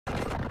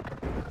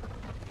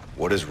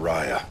What is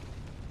Raya?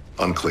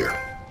 Unclear.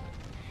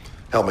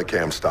 Helmet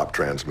cam stopped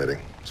transmitting.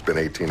 It's been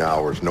 18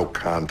 hours, no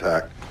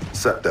contact.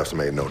 Set def's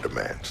made no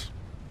demands.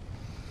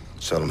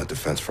 Settlement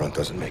Defense Front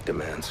doesn't make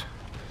demands.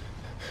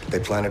 They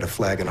planted a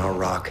flag in our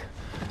rock.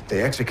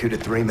 They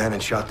executed 3 men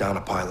and shot down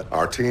a pilot.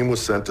 Our team was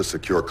sent to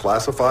secure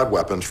classified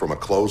weapons from a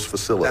closed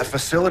facility. That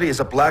facility is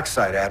a black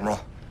site,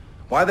 Admiral.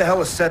 Why the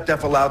hell is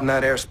SETDEF allowed in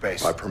that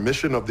airspace? By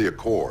permission of the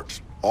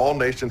Accords, all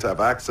nations have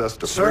access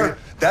to Sir,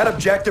 that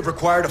objective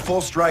required a full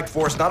strike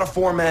force, not a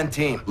 4-man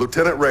team.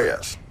 Lieutenant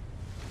Reyes,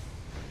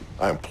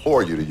 I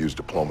implore you to use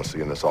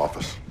diplomacy in this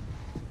office.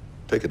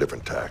 Take a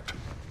different tact.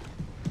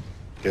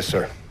 Yes,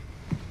 sir.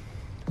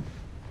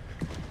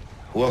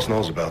 Who else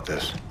knows about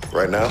this?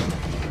 Right now,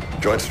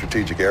 Joint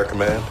Strategic Air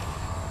Command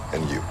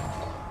and you.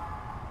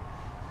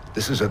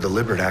 This is a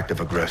deliberate act of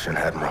aggression,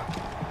 Admiral.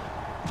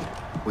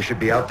 We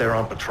should be out there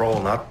on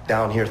patrol, not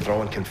down here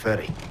throwing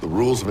confetti. The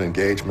rules of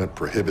engagement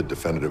prohibit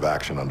definitive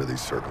action under these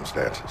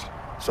circumstances.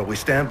 So we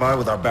stand by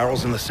with our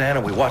barrels in the sand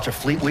and we watch a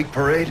Fleet Week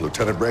parade?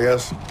 Lieutenant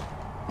Reyes,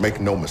 make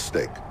no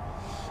mistake.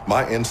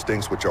 My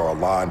instincts, which are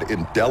aligned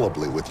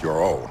indelibly with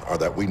your own, are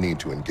that we need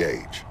to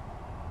engage.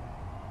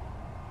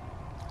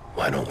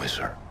 Why don't we,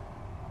 sir?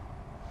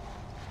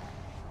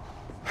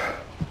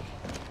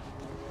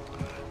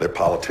 They're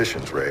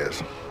politicians,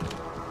 Reyes.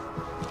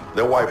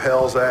 They'll wipe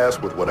hell's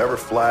ass with whatever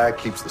flag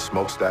keeps the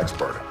smokestacks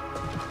burning.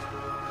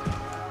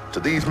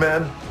 To these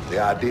men, the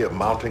idea of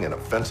mounting an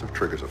offensive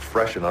triggers a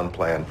fresh and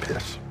unplanned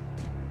piss.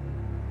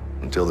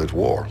 Until there's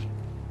war,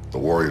 the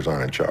warriors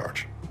aren't in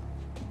charge.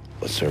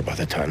 But sir, by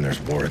the time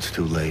there's war, it's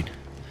too late.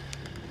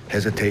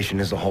 Hesitation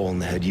is a hole in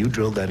the head. You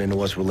drilled that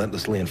into us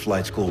relentlessly in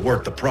flight school.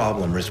 Work the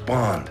problem,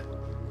 respond.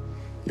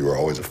 You were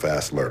always a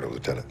fast learner,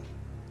 Lieutenant.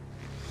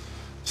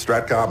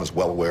 Stratcom is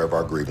well aware of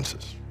our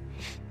grievances.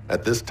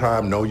 At this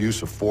time, no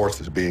use of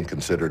force is being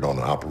considered on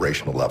an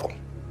operational level.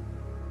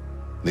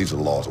 These are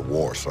the laws of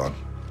war, son.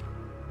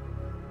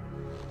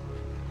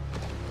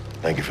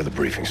 Thank you for the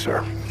briefing,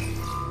 sir.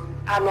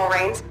 Admiral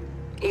Raines,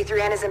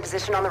 E3N is in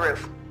position on the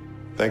roof.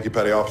 Thank you,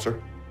 Petty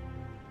Officer.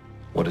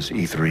 What is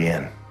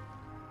E3N?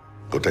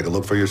 Go take a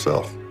look for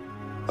yourself.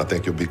 I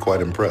think you'll be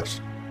quite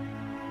impressed.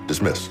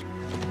 Dismissed.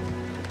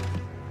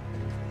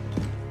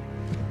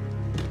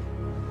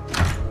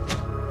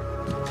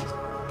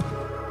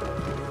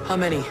 How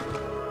many?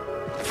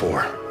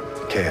 4.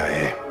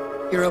 KIA.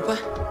 Europa?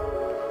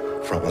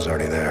 Front was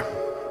already there.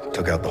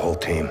 Took out the whole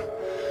team.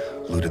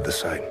 Looted the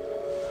site.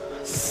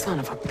 Son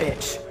of a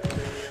bitch.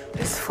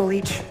 This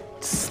Felice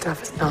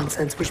stuff is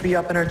nonsense. We should be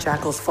up in our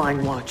jackals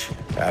flying watch.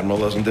 Admiral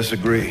doesn't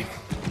disagree.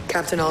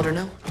 Captain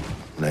Alderno?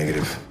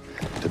 Negative.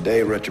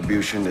 Today,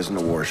 Retribution isn't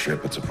a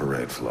warship, it's a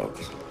parade float.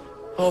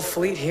 Whole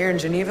fleet here in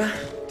Geneva?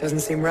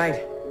 Doesn't seem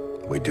right.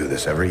 We do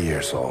this every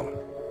year, Salt.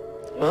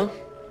 Well,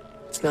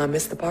 let's not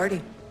miss the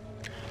party.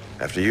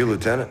 After you,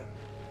 Lieutenant.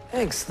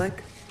 Thanks,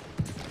 Slick.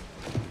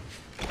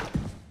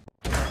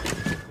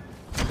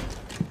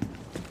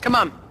 Come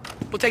on.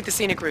 We'll take the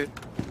scenic route.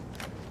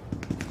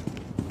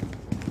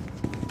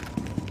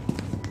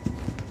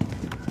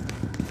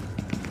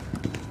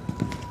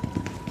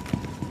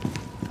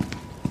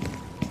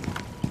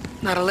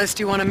 Not a list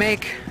you want to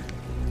make?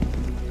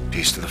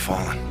 Peace to the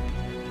fallen.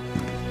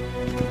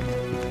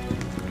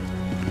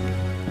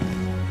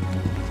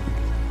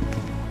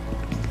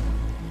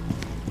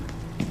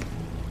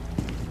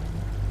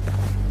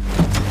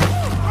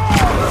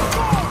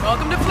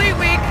 Welcome to Fleet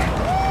Week!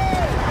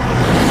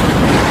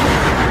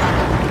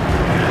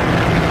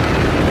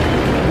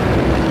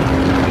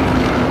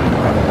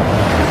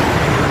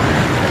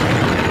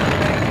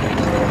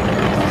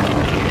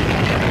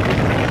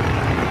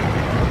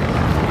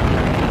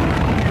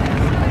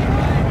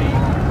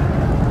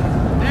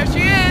 There she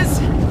is!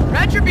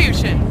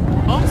 Retribution!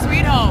 Home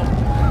sweet home.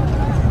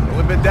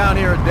 Only been down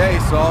here a day,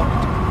 Saul.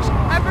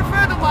 I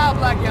prefer the wild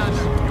black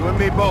yonder. You and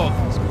me both.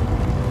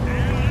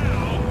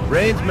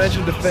 Raines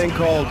mentioned a thing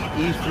called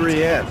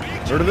E3N.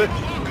 Heard of it?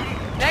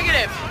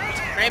 Negative.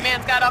 Gray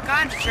Man's got all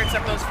kinds of tricks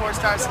up those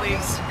 4-star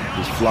sleeves.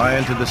 He's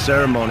flying to the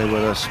ceremony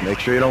with us. Make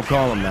sure you don't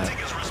call him that.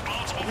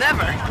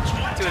 Never.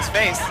 To his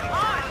face.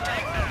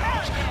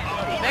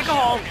 Make a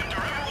hole.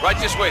 Right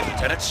this way,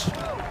 Lieutenants.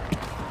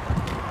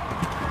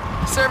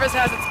 Service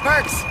has its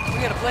perks.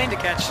 We got a plane to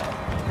catch.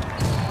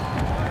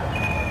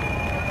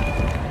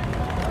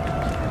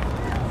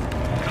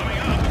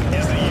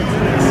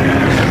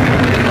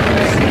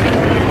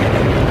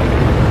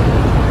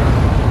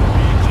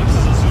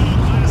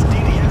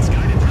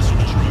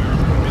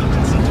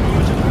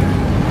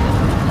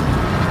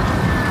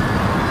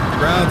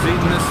 Crowd's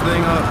eating this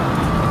thing up.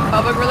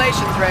 Public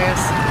relations, Reyes.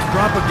 It's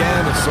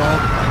propaganda,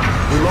 Salt.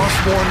 We lost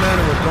 4 men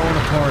and we're throwing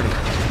a party.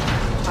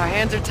 Our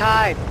hands are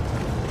tied.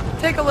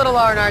 Take a little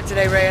R&R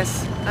today,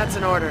 Reyes. That's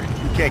an order.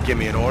 You can't give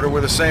me an order.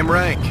 We're the same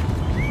rank.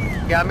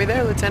 Got me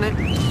there, Lieutenant.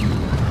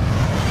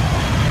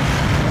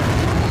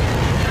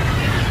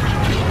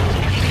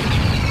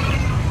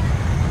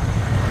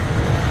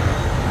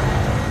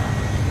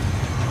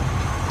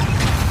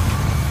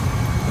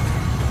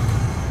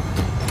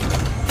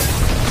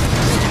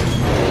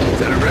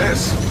 Lieutenant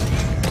Reyes,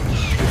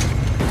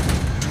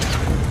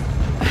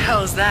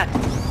 hell is that? I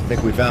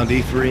think we found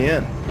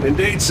E3N.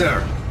 Indeed,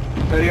 sir.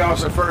 Petty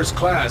Officer First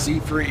Class,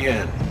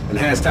 E3N.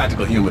 Enhanced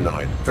Tactical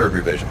Humanoid, 3rd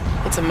Revision.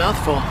 It's a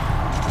mouthful.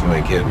 You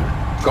ain't kidding.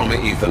 Call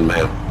me Ethan,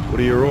 ma'am.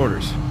 What are your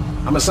orders?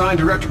 I'm assigned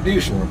to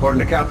Retribution, reporting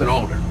to Captain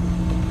Alder.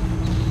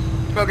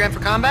 Program for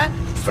combat?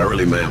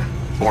 Thoroughly, ma'am.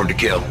 Born to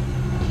kill.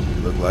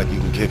 Look like you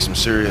can kick some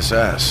serious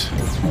ass.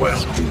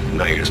 Well,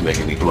 now you're just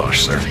making me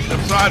blush, sir.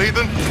 Inside,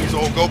 Ethan. This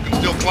old goat can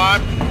still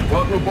climb.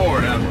 Welcome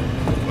aboard, Admiral.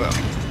 Well,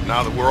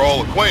 now that we're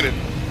all acquainted,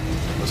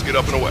 let's get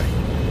up and away.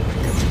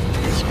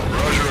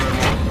 Roger,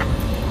 Admiral.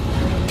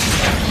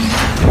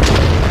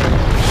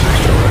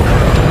 6 to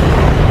record.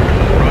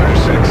 Roger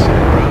 6.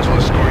 Brownsville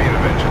escort unit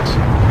of engines.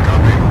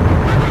 Copy.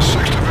 Request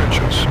 6 to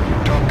Vengeance.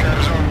 Top Cat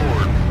is on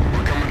board.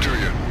 We're coming to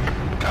you.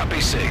 Copy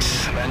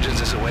 6.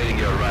 Vengeance is awaiting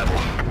your arrival.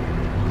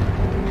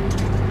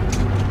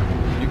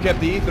 You kept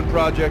the Ethan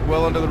project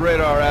well under the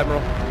radar,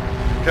 Admiral.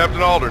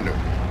 Captain Alder knew.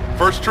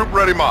 First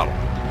troop-ready model.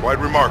 Quite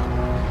remarkable.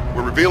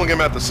 We're revealing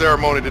him at the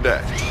ceremony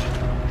today.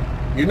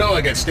 You know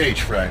I get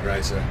stage fright,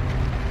 right, sir?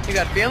 You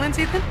got feelings,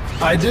 Ethan?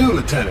 I do,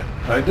 Lieutenant.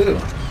 I do.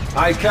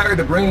 I carry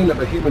the brain of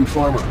a human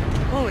farmer.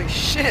 Holy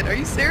shit, are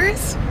you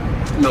serious?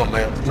 No,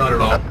 ma'am. Not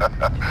at all.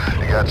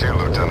 He got you,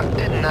 Lieutenant.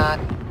 Did not.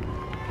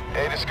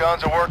 Aegis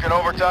guns are working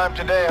overtime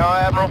today,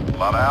 huh, Admiral? A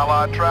lot of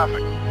Allied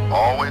traffic.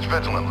 Always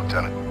vigilant,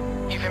 Lieutenant.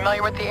 You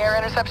familiar with the air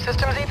intercept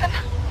systems, Ethan?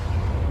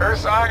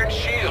 Earth's Iron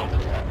Shield.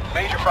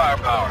 Major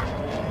firepower.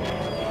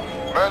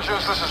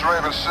 Vengeance, this is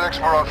Raven 6.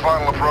 We're on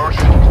final approach.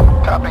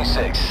 Copy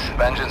 6.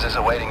 Vengeance is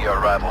awaiting your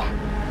arrival.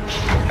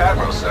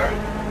 Admiral, sir.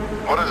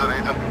 What is it,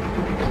 Ethan?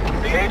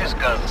 The Aegis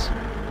guns.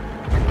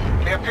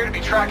 They appear to be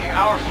tracking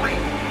our fleet.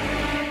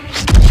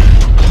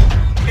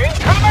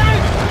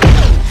 Incoming!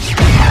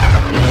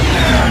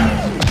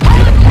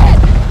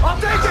 I'll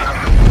take it!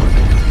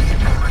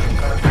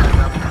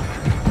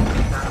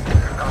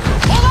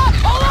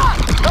 Hold on!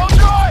 No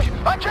joy!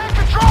 I can't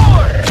control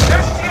her!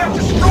 STF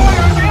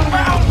destroyers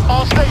inbound!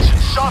 All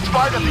stations, shots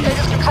fired at the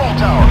Aegis control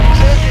tower.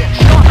 Say again,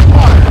 shots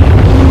fired!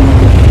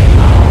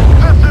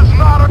 This is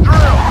not a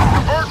drill!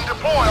 Convert and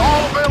deploy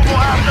all available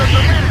assets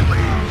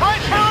immediately!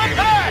 Brace for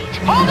impact!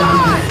 Hold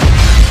on!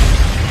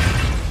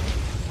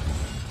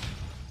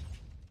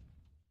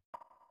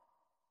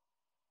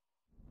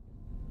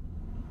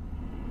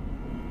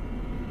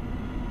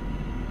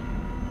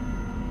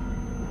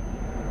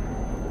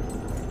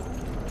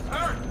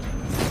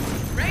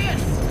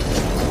 Reyes!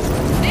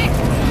 Nick!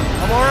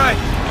 I'm all right.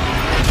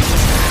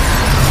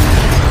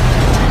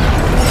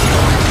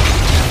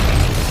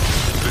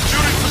 They're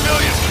shooting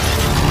civilians!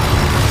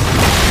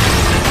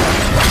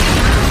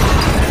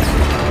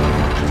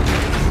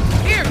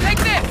 Here, take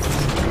this!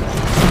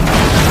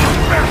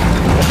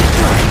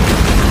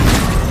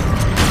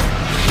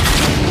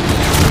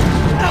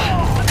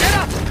 Get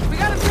up! We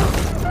gotta move!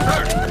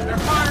 Sir, they're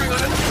firing on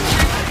us.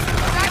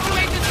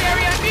 Evacuate this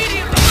area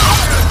immediately!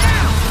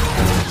 Now!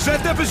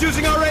 ZF is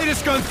using our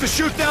Aegis guns to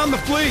shoot down the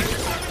fleet.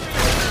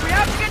 We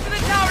have to get to the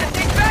tower to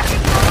take back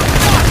control of the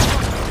shot!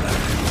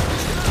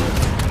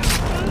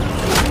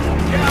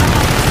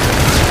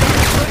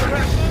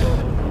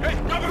 Hey,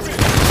 cover me!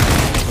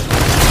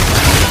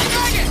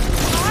 Dragon!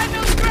 Behind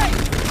those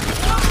crates!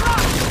 Don't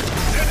run!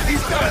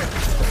 He's done!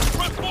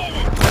 Run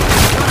forward!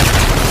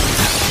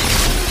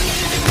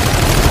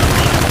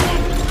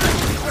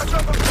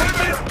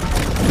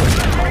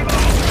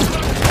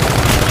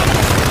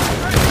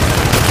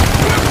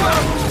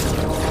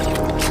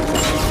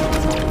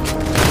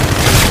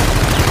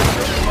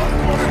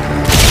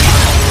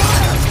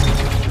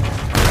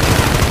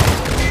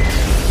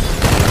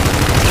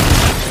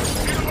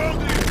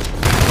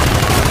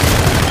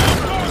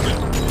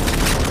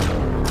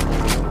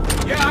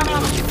 Yeah, I'm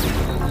on it.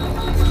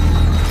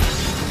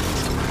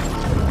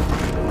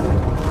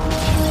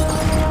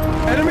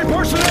 Enemy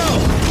personnel!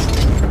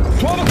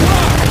 12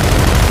 o'clock!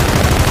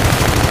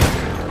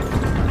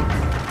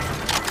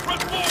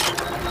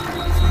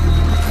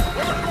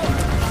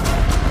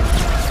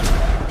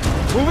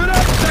 Moving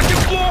up, 2nd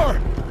floor!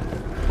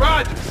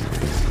 Roger!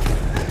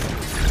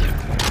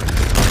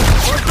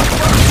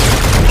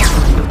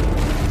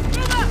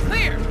 Move up,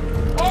 clear!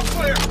 All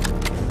clear!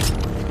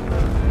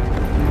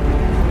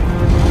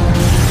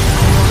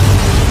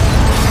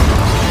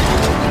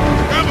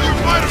 Handle your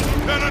fighters,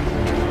 Lieutenant!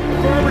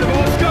 Affirmative,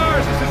 all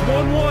stars, this is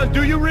 1-1.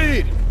 Do you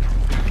read?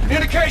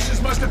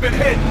 Indications must have been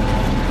hit.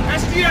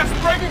 SDF's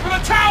breaking for the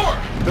tower!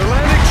 They're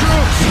landing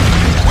troops!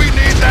 We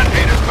need that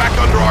Aegis back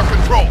under our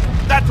control.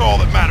 That's all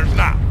that matters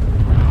now.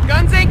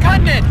 Guns ain't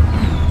cutting it!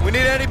 We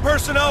need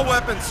anti-personnel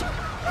weapons.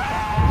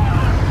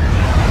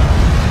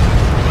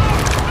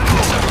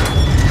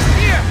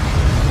 Here!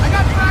 I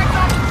got flags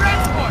off the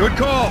transport! Good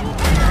call.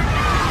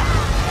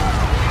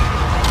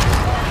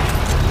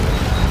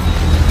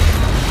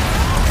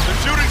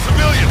 They're shooting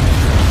civilians.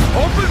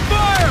 Open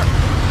fire!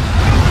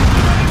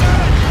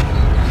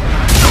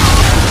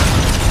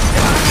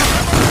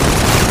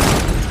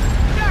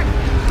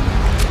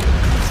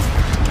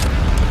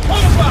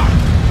 Hold them back!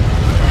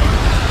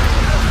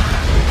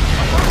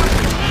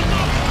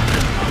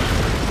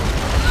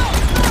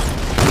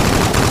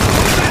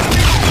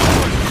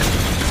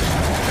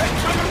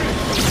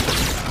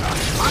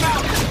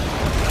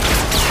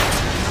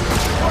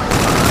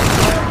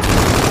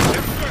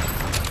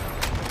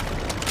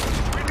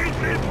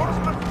 I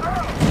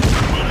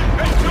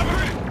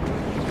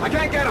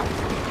can't get him!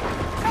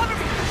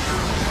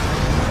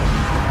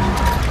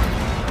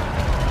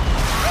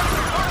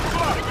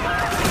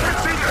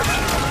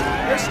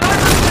 There's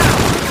snipers now!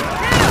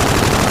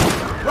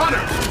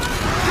 Runners!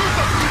 Shoot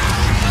them!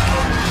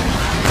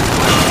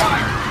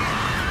 Fire!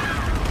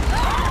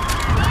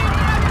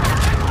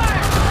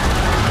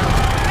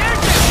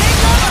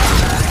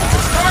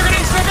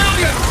 Targeting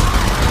civilians!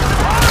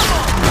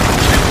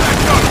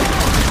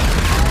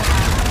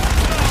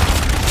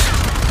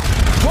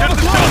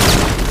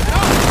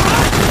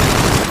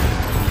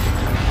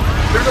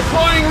 They're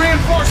deploying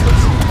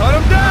reinforcements! Cut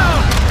them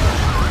down!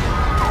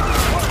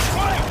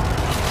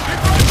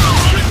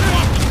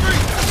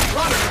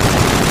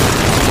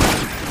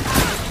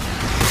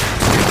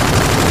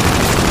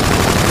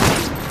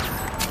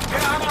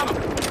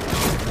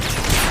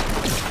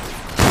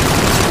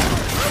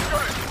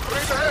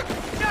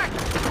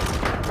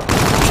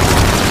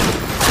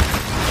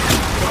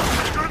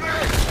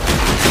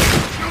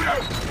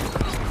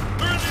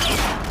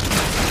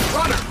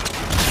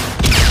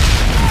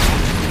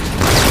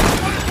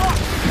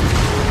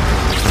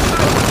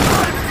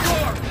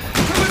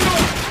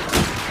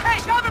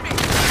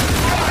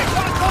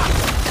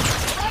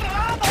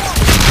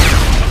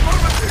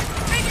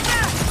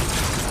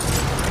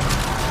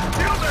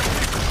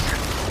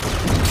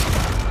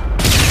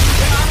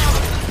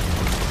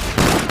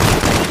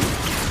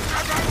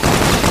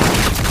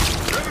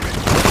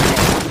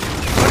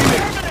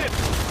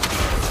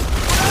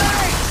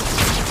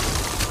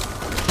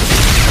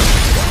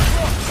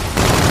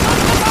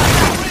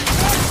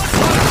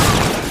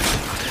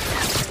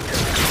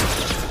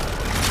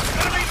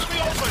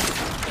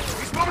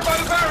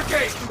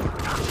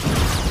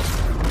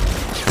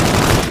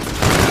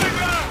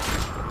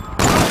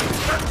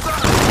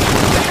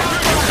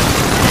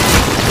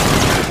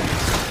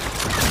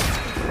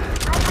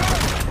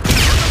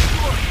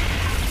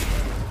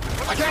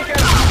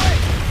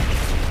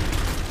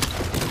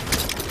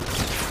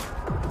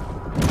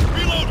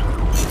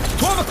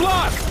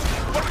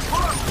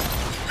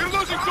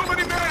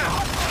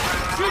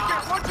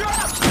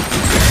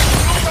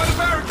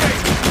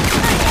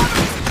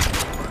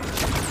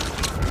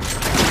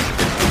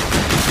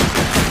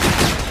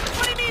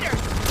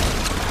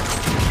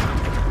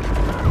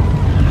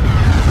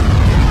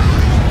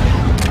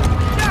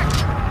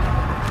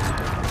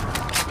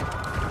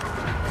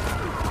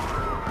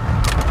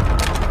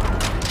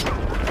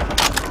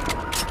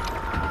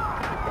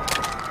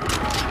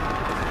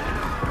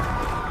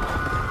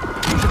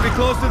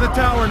 Close to the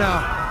tower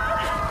now.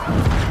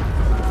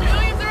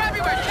 Civilians are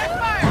everywhere! Check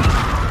fire!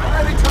 Why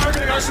are they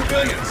targeting our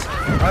civilians?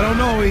 I don't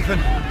know, Ethan.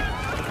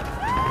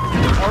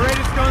 Our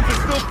ATIS guns are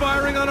still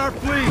firing on our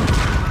fleet.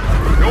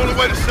 The only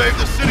way to save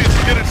the city is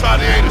to get inside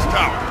the ATIS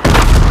tower.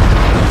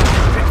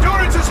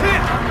 Endurance is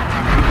hit!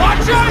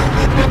 Watch out!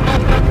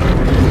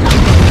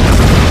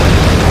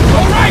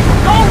 Go right!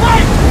 Go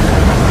right!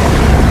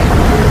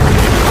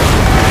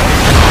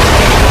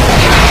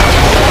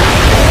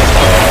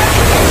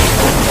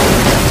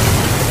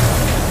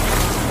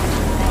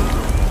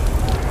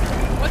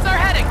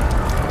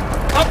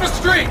 Up the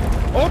street!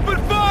 Open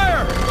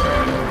fire!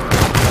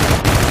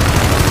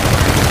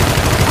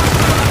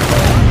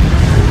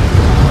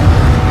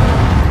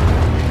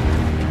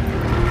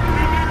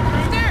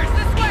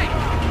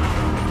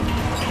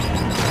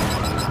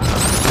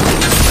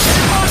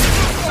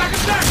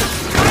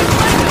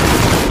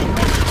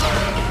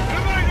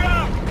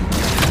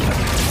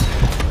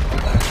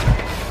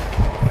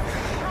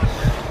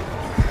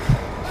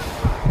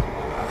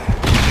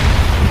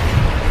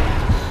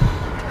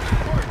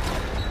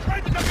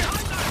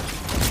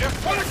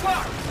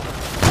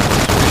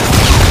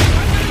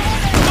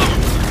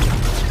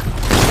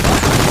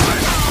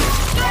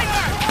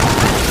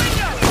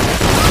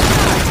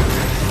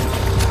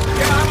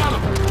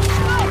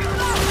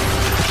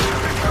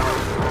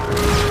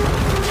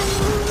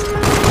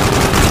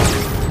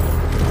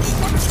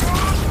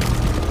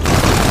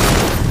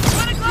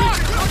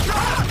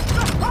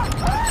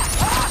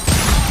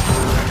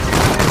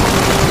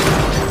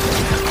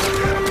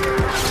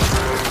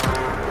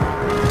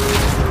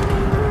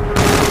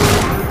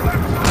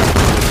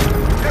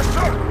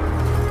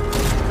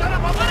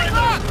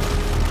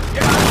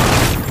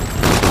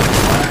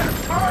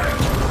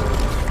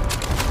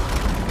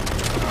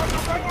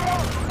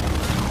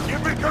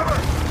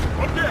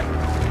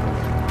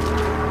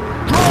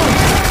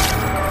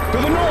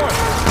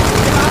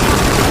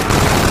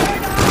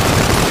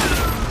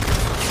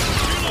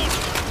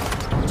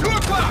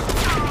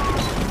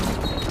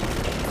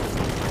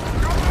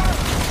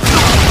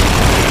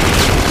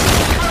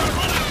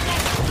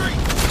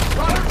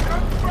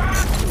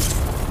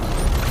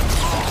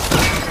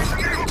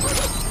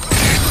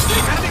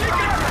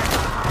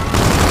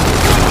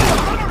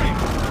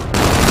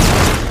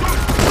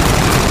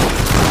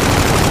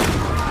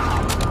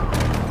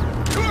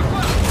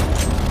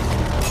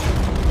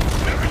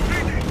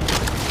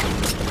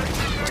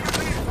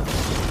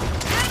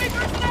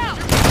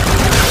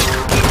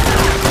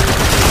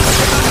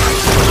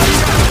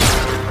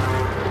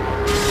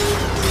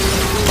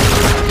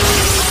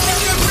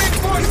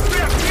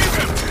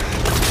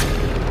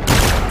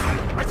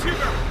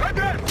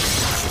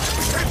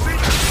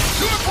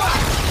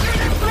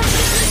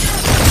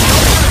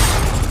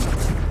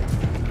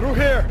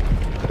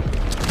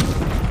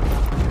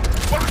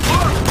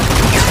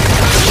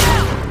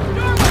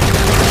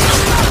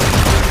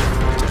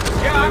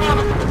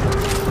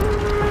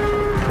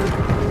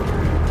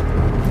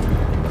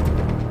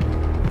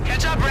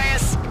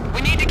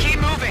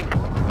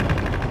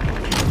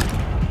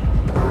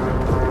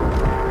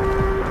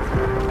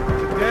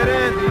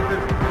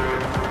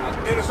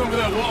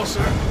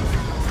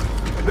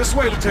 This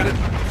way, Lieutenant.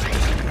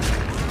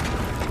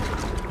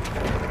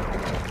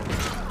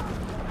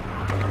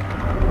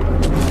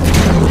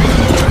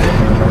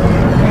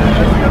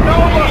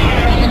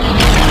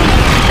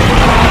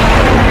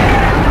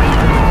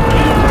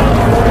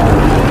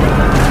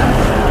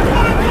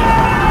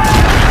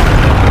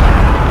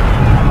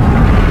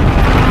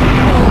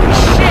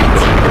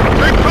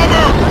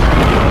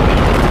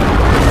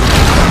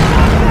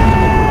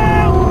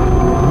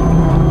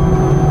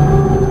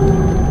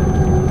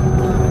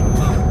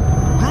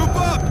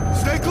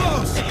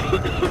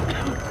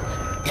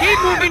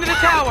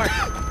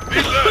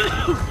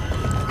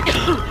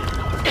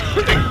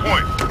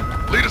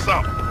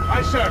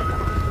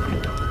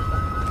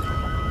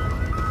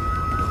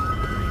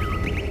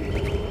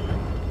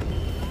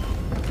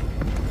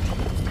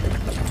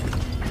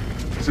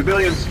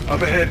 Civilians,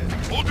 up ahead.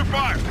 Hold your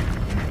fire!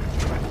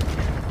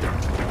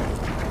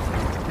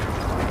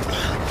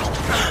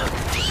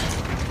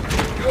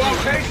 You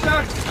okay,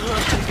 sir?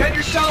 Get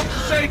yourself to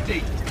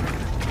safety.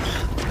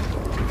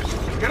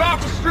 Get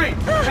off the street.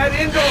 Head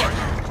indoors.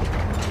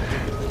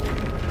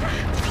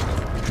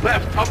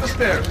 Left, up the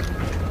stairs.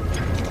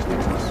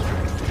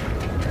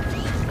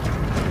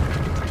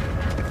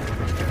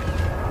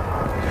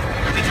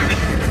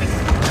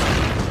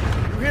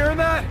 You hearing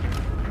that?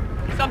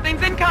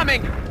 Something's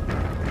incoming!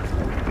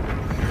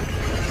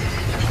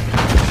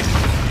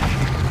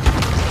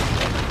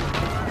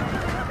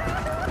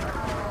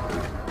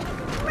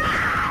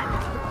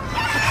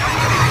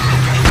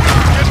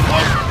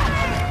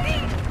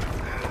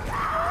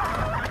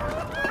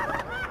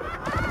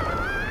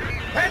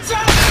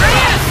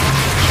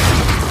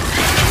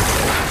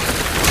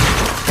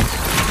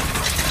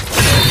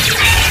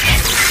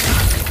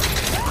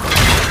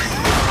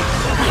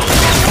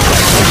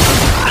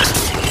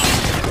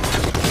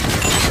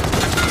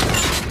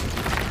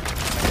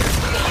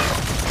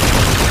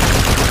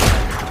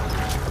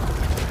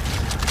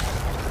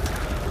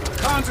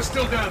 Are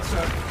still down,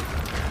 sir.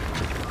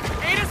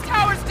 Ada's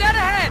tower's dead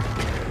ahead!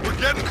 We're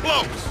getting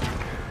close!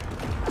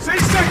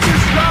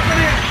 C-section's dropping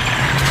in!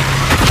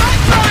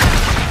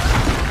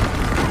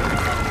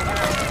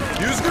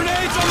 Use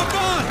grenades on the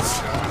bonds!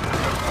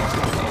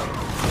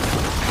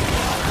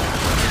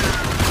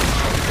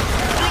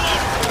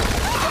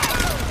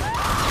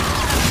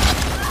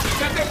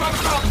 Set them up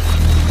top!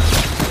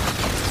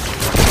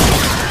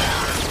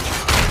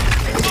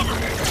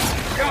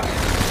 Got it!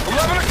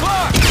 11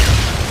 o'clock!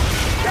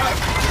 Got it!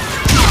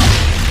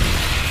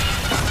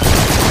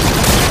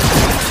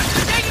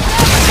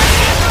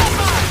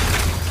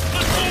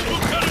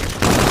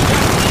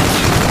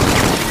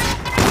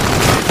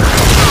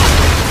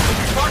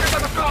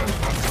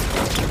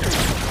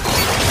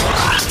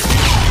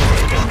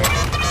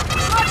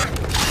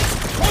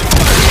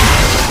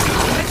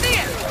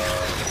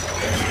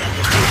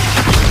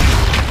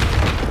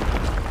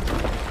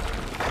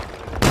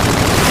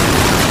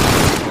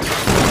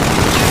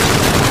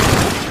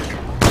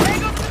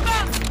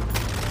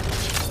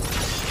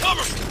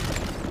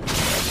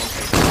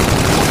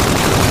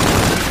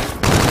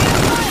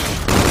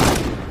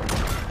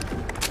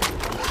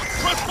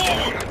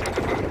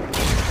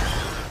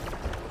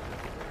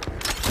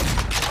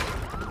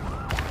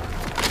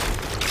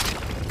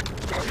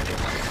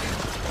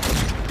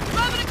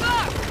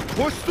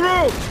 Push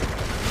through!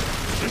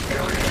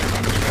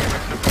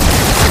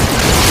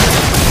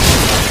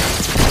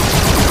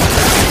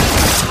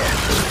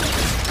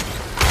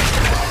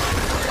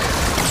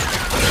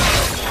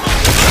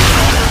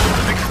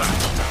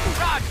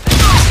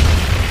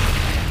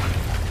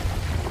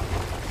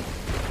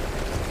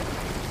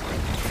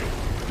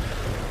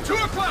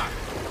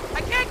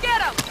 I can't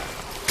get him!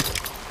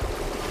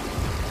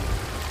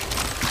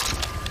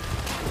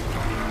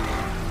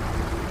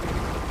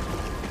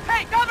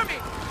 Hey, cover me!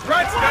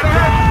 Threats, dead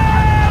ahead!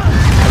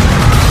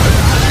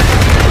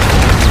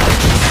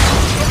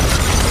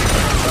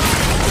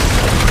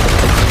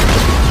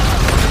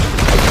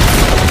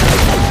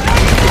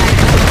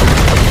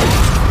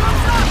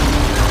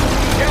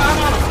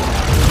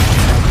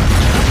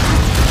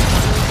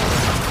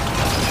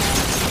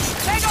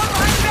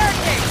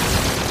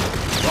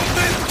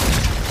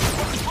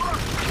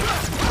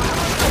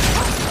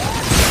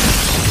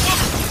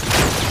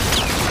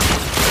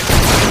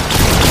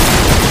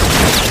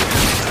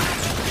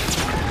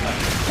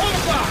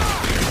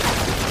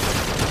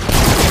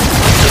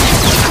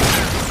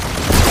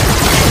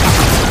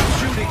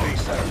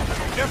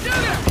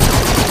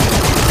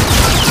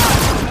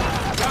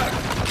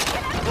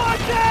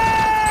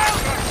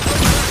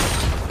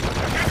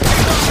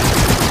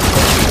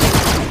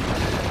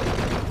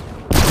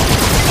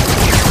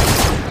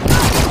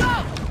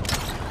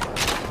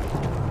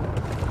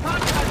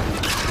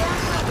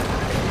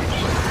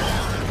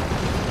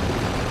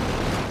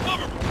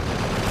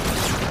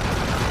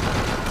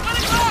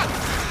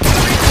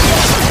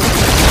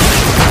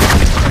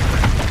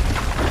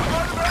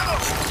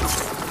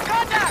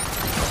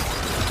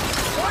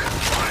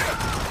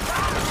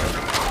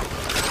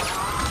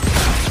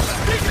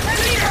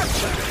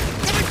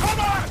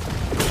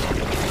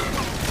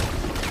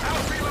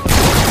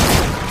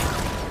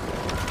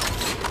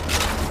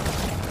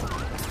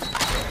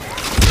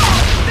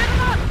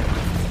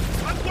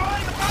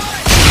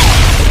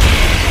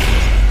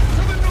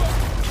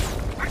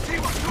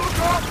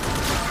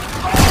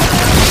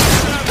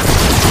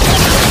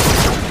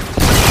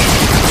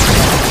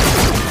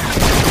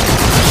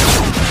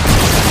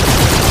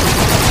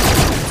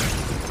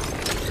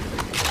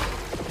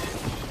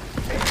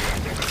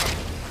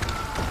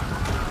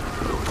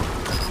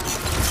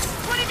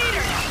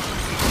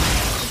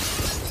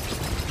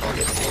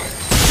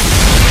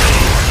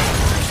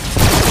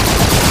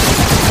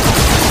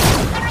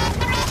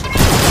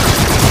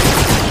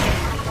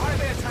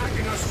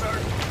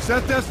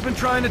 Death's been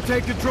trying to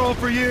take control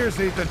for years,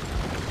 Ethan.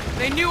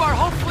 They knew our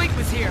whole fleet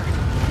was here.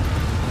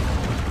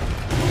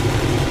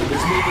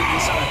 There's movement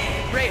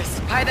inside. Reyes,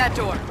 hide that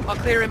door. I'll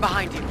clear in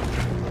behind you.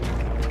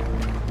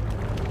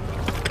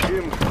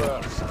 Him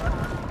first.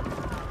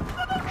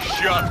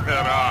 Shut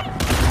that up.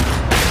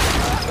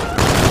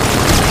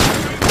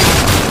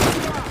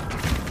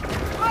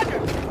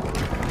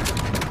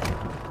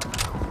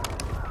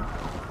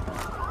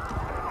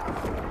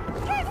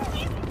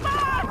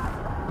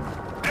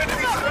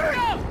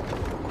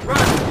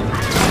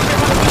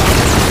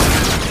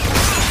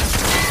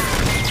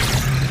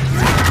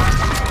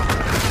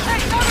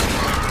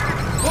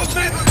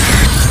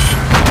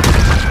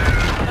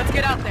 Let's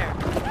get out there.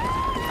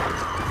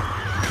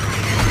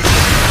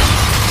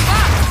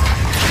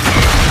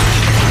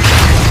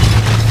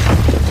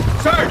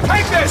 Sir,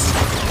 take this!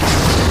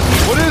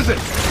 What is it?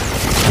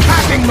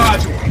 Hacking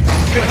module.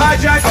 You can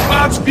hijack the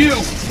Bob's view.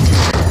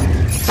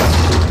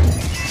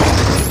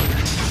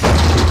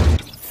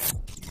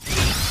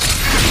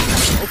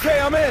 Okay,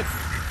 I'm in.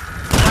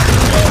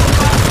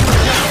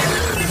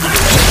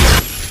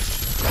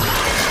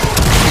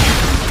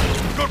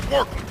 Good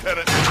work,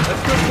 Lieutenant.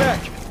 That's good tech.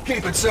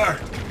 Keep it, sir.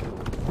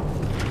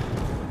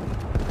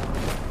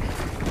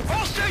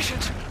 All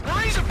stations,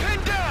 Marines are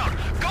pinned down.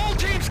 Gold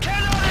teams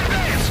cannot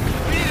advance.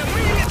 We need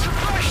immediate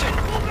suppression.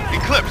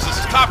 Eclipse, this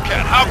is Top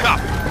Cat. How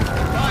copy?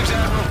 Rise,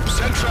 Admiral.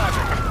 Send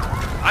traffic.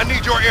 I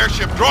need your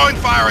airship drawing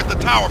fire at the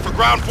tower for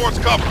ground force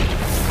cover.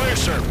 Clear,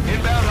 sir.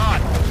 Inbound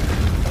hot.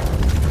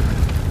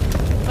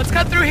 Let's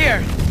cut through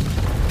here.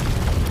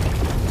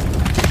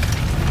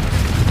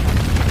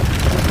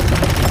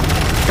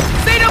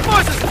 Zeta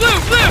forces! Blue!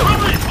 Blue!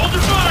 Hold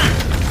your fire!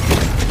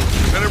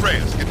 Lieutenant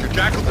Reyes, get your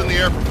jackals in the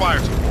air for fire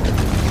support.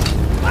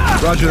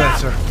 Roger that,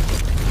 sir.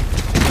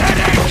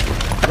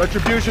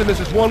 Retribution, this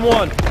is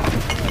 1-1.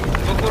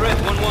 Local red,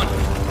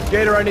 1-1.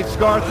 Gator, I need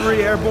Scar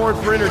 3 airborne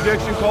for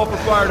interdiction. Call for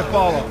fire to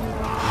follow.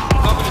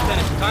 Copy,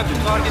 Lieutenant. Time to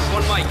target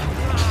 1 mic.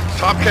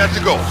 Top Cat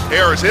to go.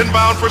 Air is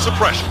inbound for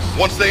suppression.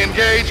 Once they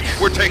engage,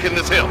 we're taking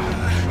this hill.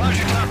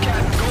 Roger, Top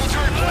Cat. Golds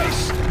are in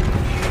place.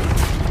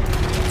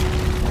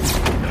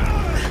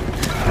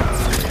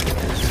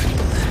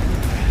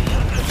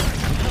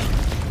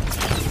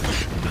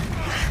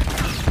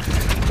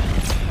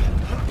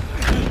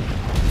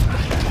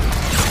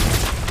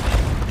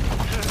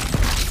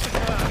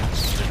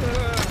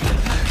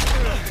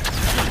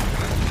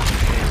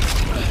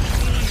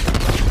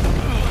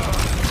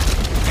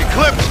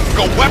 Eclipse,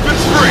 go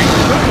weapons free!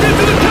 Get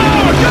to the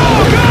tower! Go!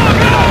 Go!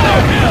 Go!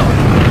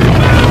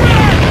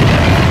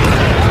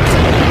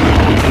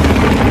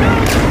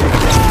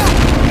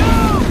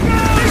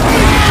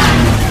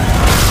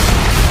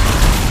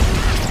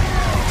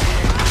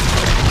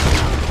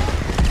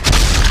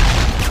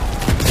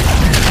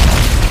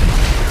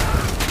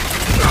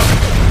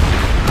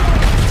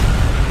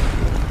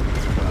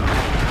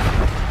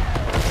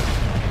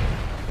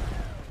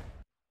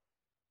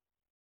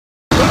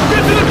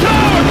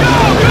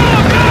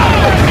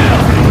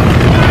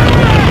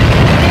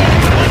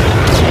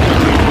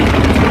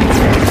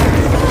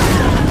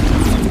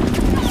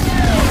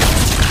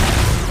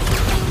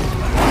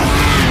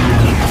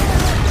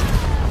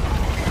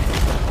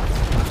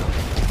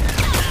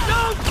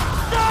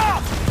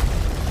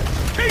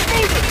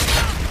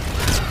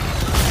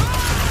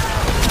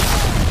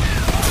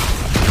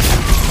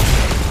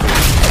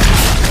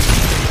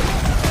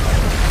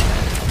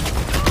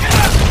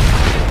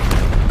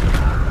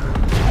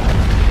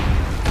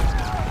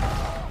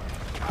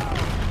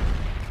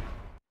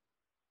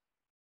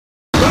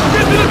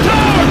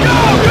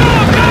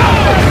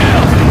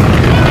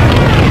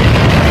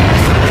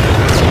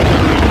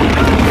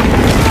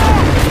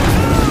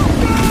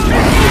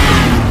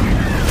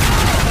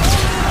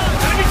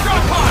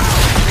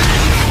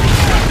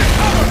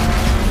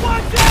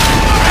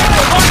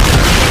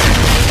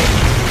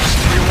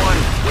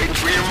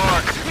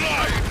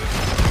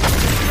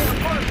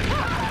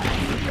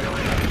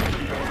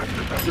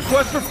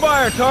 Request for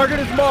fire. Target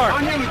is marked.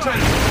 On you,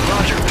 Lieutenant.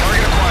 Roger.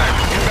 Target acquired.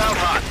 Inbound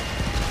hot.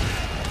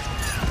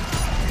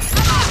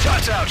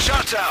 Shots out.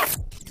 Shots out.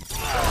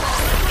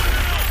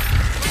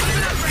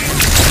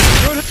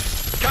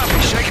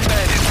 Copy. Shaking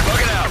bandits.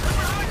 Bug it out.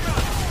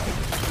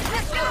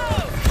 Let's go!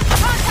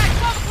 Contact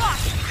 12 o'clock!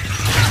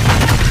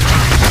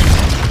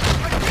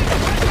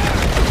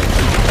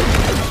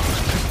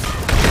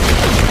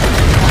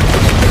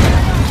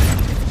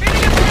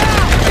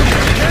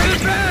 Get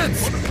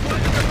advance!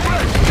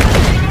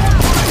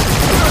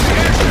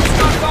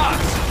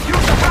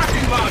 Use the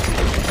hacking module.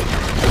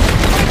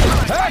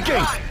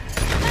 Hacking!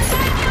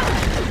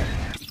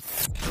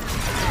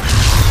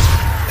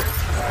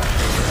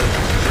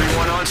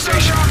 3-1 on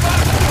station.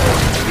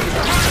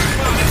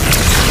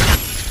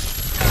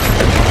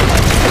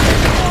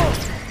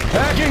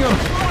 Hacking him!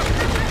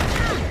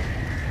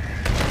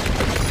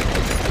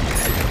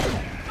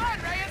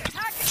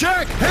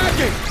 Check!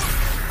 Hacking!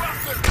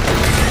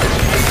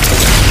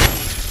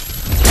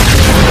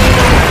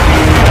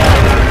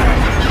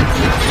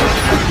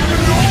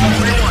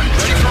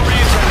 Ready for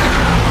re-attack.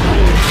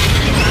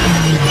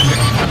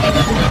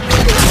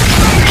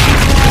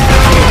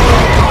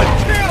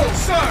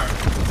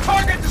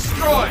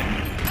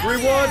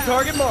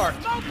 target marked.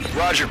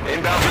 Roger,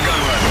 inbound for gun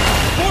run.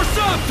 Force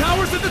up!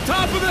 Towers at the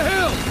top of the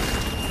hill!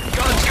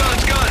 Guns,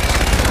 guns, guns!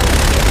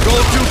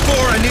 Gold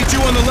 2-4, I need you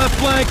on the left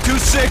flank.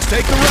 2-6,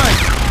 take the right.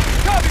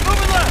 Copy,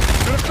 moving left!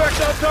 Good effect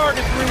on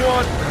target,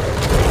 3-1.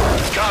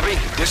 Copy,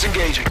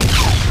 disengaging.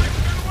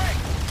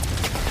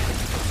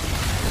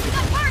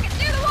 Target's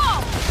near the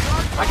wall!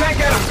 I can't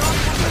get him.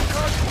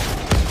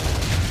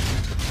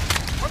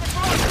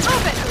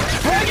 Move it!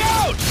 Hang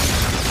out!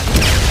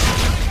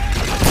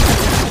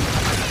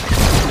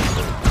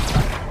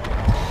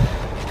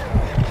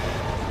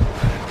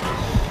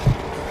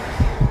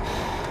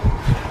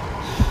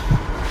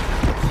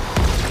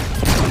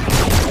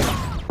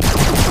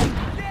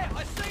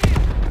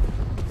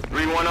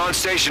 3-1 on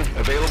station,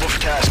 available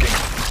for tasking.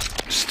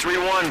 This is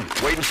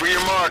 3-1, waiting for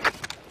your mark.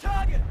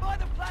 Target, by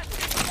the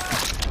plastic!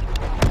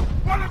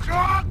 1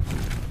 o'clock!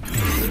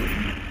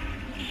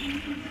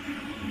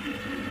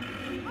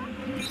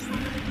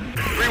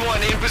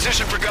 3-1, in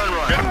position for gun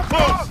run. Get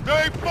close!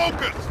 Stay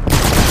focused!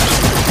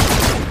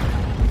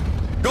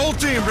 Gold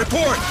team,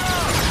 report!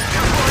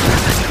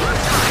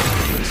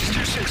 This is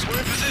 2-6, we're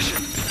in position.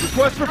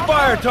 Request for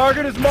fire,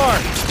 target is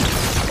marked.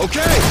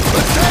 Okay,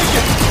 let's take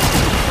it!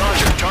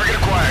 Roger, target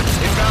acquired.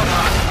 Inbound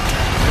hot.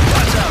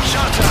 Shots out,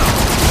 shots out.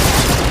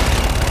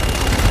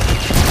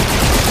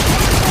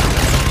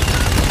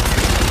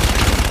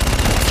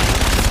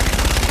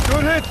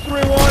 Good hits,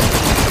 3-1.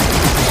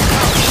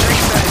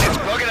 Shake bandits,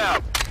 bug it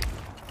out.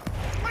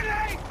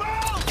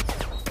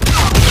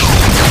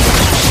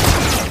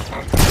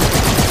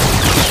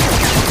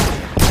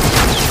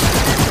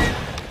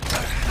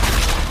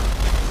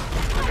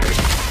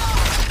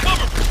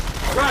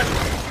 Roger.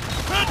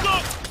 Hands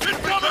up!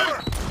 Incoming!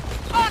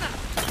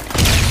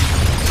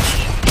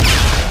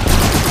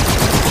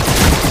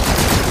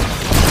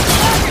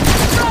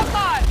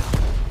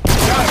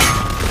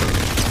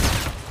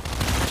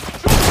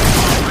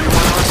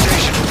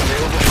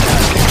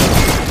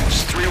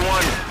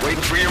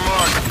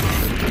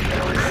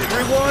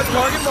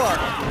 Target mark.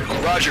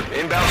 Roger,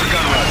 inbound for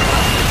gun run.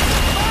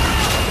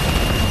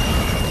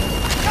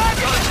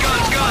 Guns,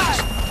 guns, guns!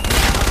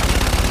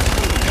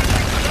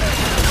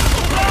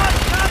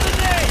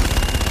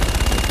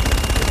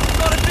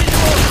 Got a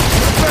visual!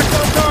 Effect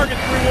on target,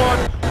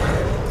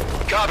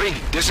 3-1. Copy,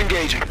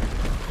 disengaging. 2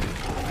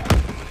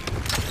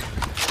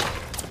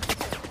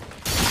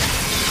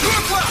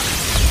 o'clock!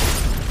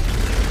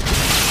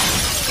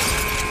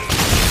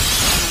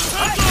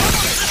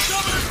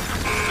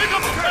 Pick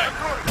up the tank!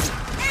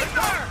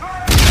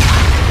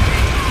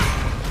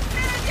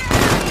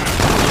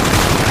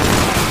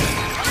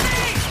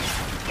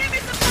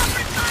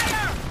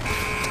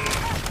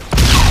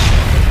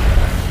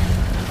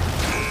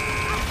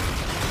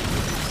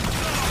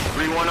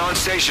 3-1 on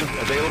station,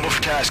 available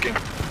for tasking.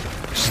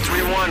 This is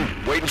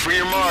 3-1, waiting for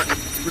your mark.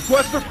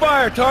 Request for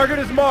fire, target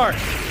is marked.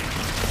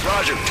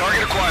 Roger,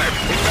 target acquired.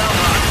 Inbound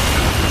hot.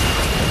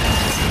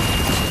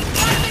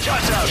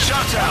 Shots out,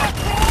 shots out.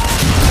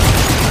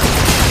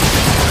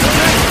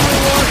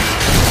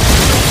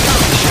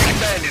 Shaking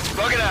bandits,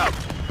 bug it out.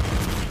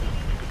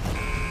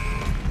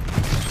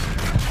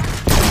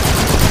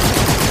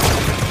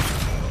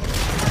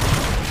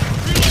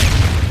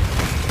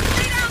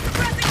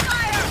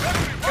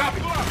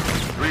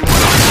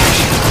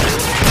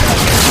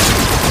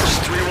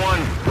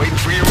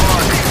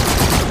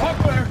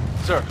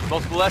 Sir,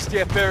 multiple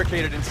SDF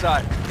barricaded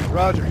inside.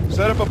 Roger.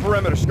 Set up a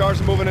perimeter.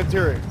 Scars are moving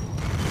interior.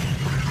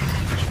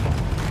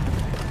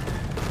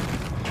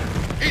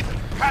 Ethan,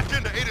 patch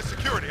into ACER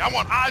security. I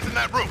want eyes in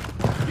that room.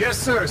 Yes,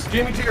 sir.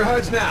 Steaming to your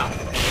HUDs now.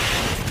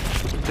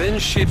 10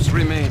 ships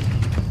remain.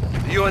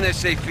 The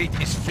UNSA fleet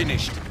is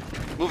finished.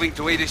 Moving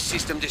to ACER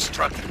system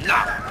destruct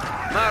now.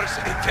 Mars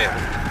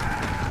Eterno.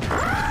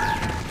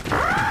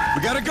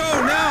 We gotta go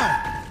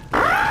now!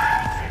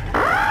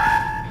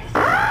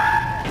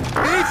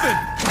 Ethan!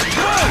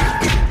 Go!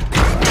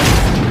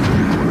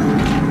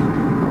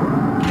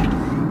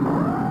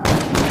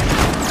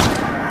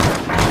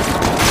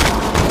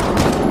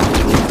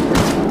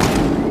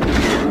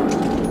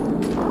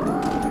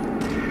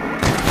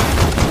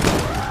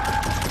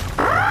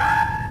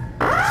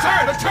 Sir,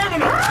 the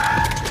terminal!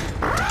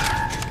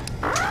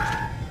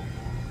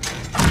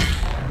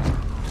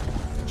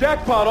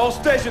 Jackpot, all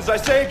stations. I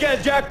say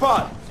again,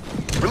 jackpot!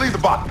 Relieve the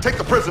bot. Take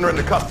the prisoner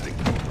into custody.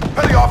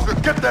 Petty officers,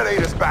 get that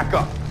ACER back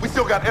up. We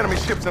still got enemy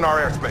ships in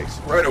our airspace.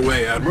 Right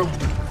away, Admiral.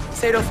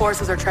 SATO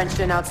forces are trenched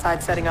in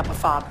outside setting up a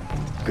fob.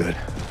 Good.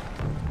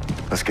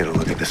 Let's get a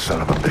look at this son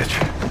of a bitch.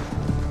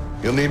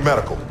 You'll need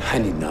medical. I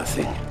need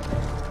nothing.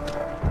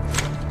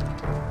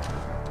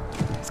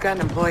 He's got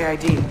an employee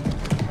ID.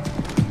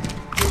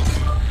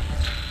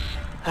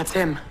 That's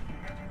him.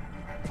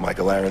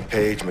 Michael Aaron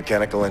Page,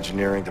 Mechanical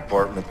Engineering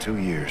Department, 2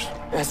 years.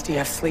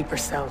 SDF sleeper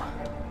cell.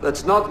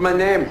 That's not my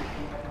name.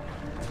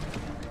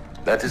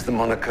 That is the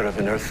moniker of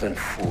an earthland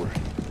fool.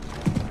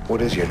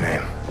 What is your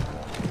name?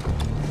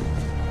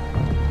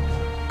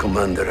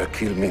 Commander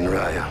Akil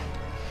Minraya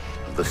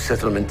of the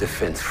Settlement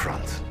Defense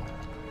Front.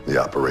 The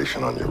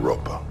operation on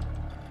Europa.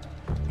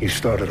 You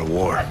started a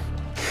war.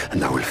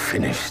 and I will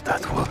finish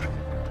that war.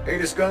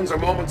 ACER guns are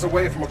moments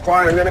away from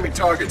acquiring enemy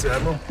targets,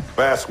 Admiral.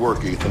 Fast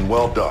work, Ethan.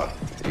 Well done.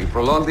 You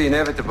prolonged the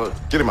inevitable.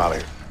 Get him out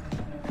of here.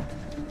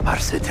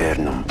 Ars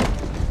Eternum.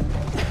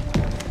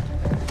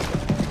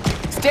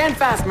 Stand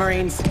fast,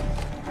 Marines.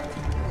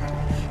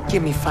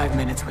 Give me 5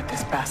 minutes with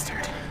this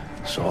bastard.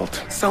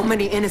 Salt. So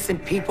many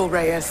innocent people,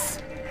 Reyes.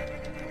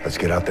 Let's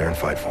get out there and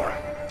fight for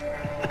him.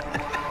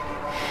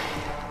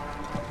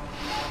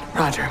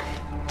 Roger.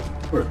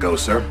 Where it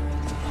goes, sir?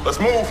 Let's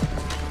move.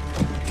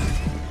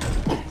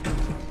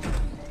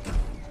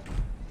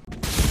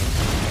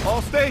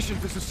 All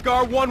stations, this is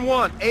Scar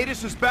 1-1.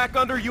 ATIS is back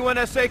under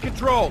UNSA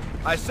control.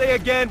 I say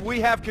again,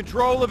 we have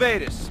control of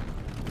ATIS.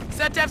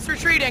 SETDEF's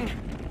retreating.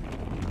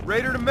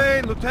 Raider to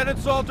main, Lieutenant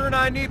Salter and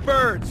I need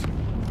birds.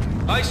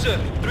 Aye, sir.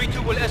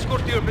 3-2 will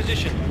escort to your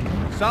position.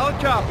 Solid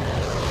copy.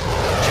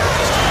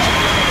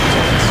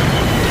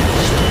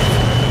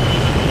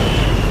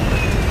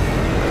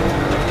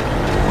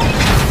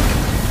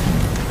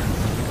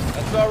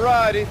 That's all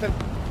right, Ethan.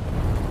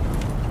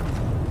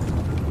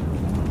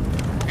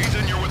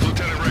 Ethan, you're with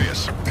Lieutenant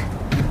Reyes.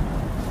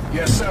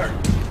 Yes, sir.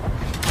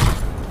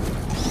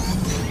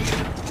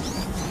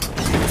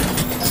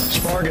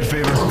 Spar, get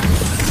favor.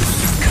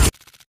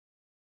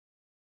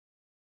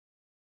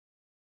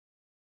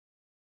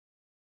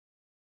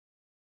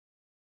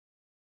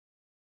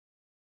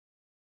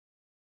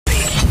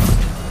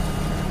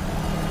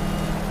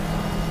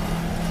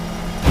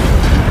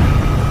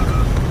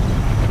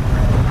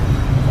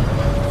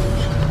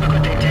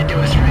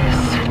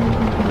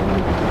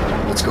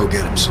 Let's go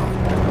get him, son.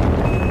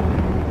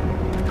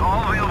 To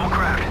all available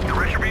craft, the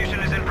Retribution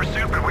is in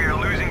pursuit, but we are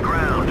losing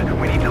ground.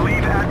 We need to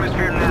leave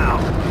atmosphere now.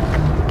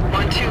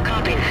 1-2,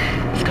 copy.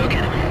 Let's go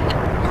get him.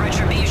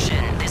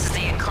 Retribution, this is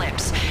the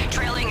Eclipse.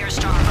 Trailing your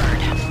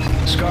starboard.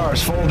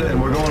 Scars, fold in.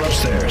 We're going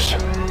upstairs.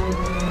 Pitching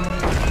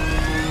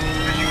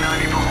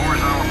 90 for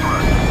horizontal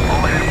thrust.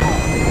 All ahead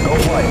full. Go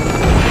fight.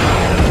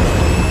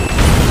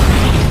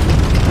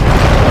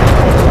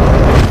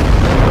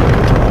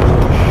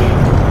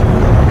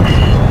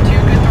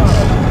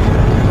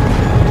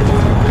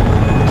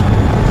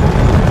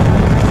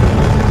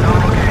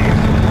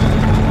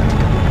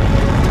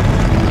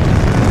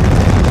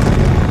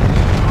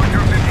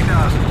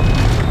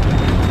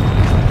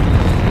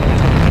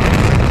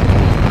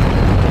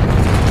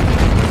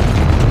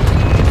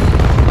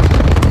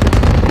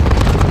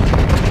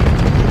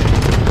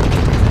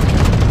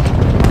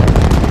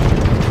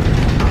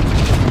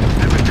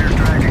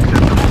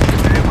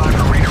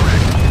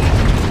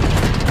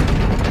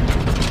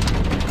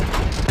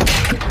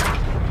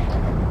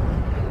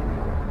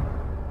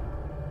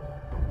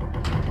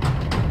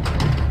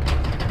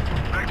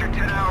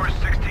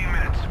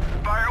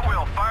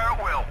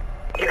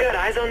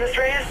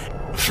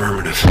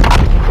 Affirmative.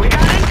 We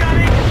got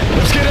incoming!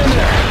 Let's get in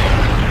there!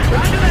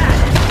 Roger that!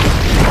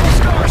 All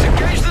Scars,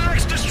 engage the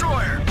next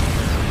destroyer!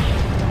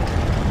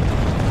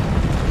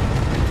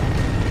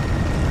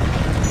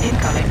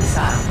 Incoming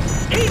missile.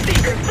 Heat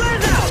seekers,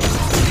 flares out!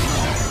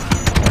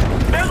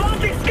 They're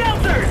launching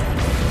skelters!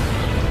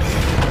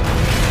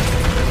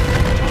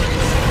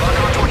 Lock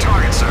onto a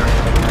target, sir.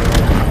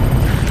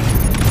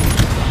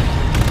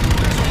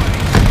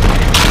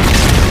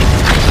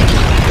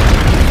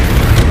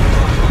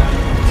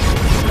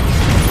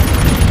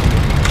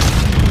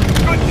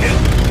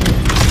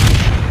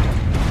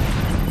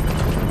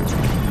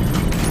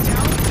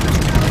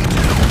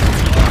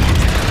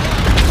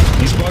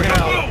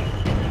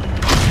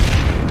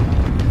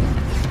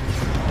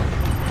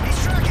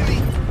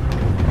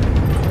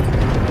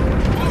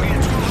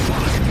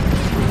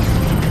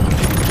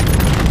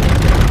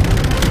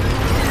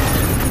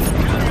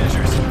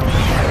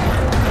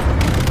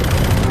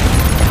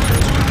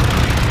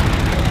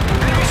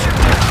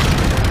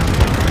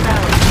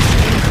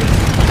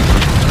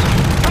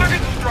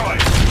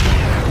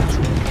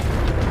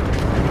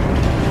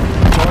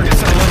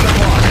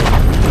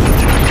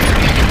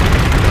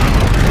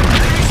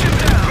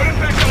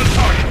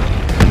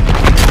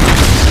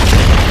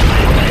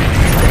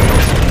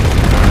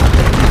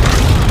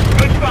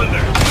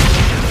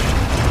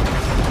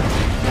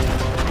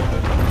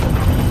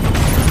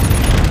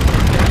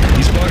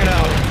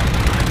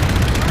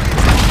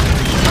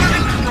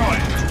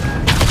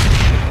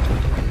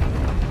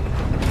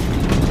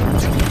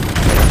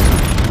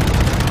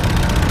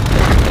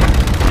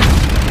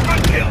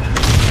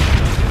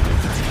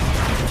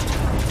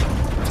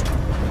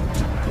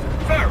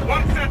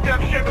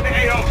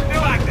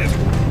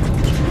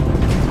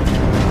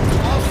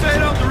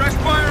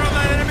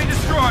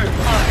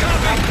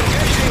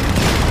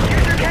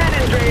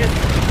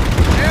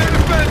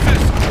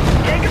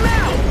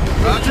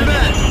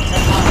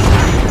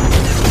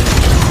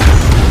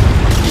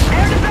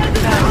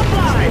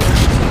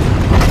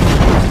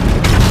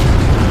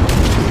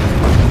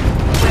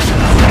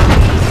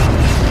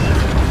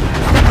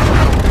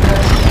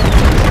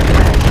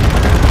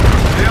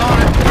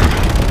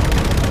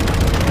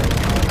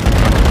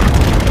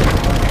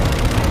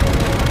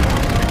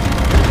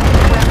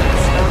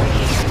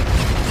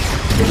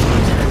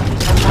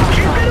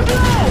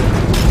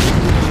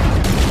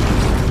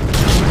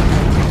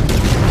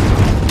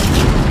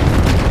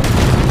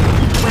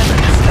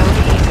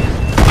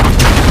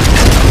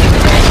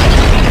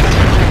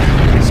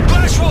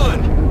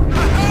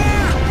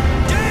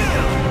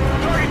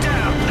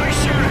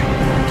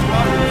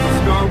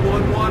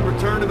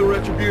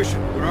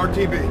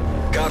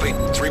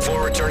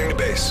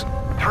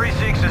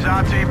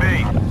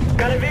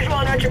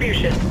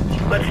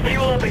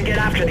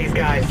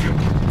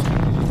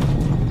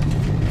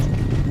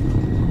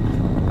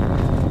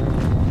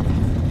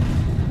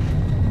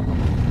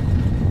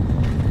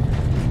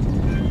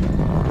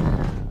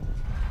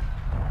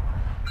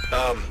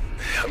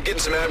 I'm getting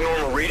some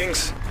abnormal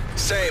readings.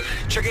 Same.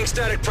 Checking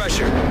static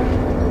pressure. What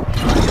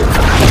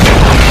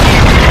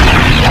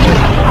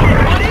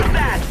is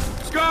that?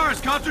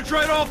 Scars,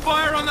 concentrate all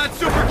fire on that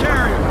super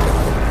carrier!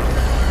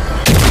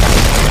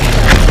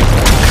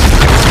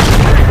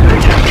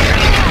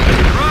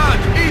 Raj,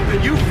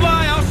 Ethan, you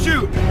fly, I'll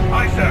shoot!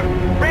 Aye, sir.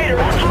 Raider,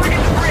 we'll target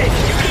the bridge.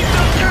 You keep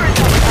those turrets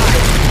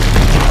outside.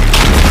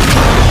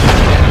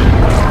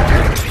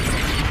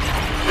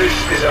 This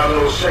is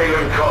Admiral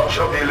Salem Koch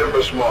of the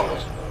Olympus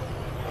Mons.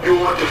 You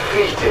are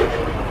defeated.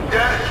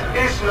 Death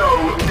is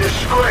no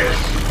disgrace.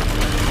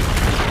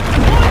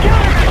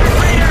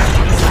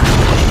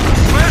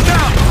 Flash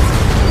out!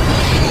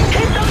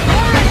 Hit those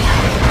turrets!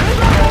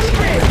 Move on those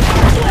bridge!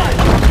 Last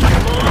one!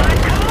 Come on,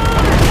 come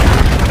on!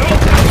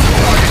 What's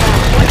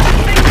this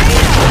thing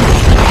made of?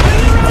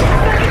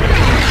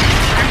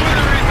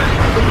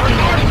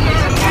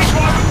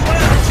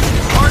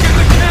 Target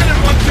the cannon,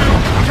 1-2!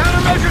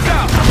 Countermeasures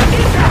out!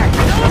 Impact!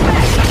 No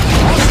effect!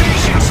 All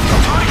stations.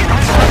 Target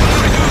has been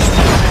reduced.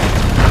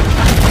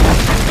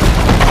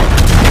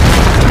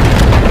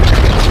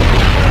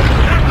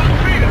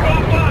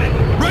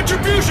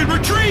 Retribution,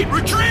 retreat!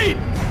 Retreat!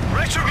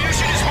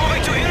 Retribution is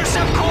moving to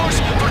intercept course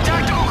for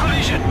tactical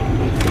collision.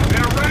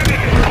 They're ready.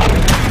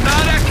 Do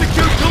not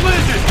execute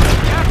collision!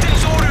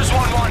 Captain's orders,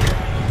 1-1.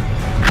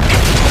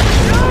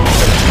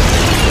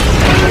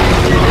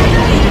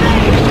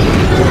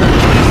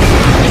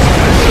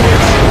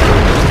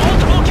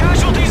 Multiple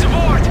casualties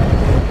aboard.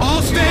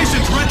 All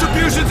stations,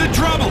 Retribution's in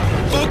trouble!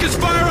 Focus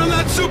fire on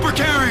that super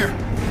carrier!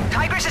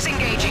 Tigress is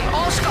engaging.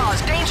 All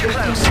scars, danger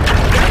close.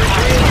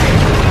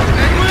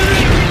 Hang with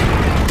it!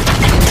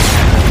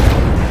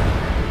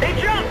 They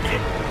jumped!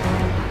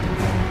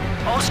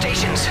 All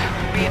stations,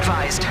 be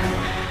advised.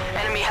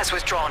 Enemy has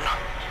withdrawn.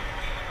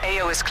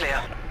 AO is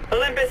clear.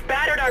 Olympus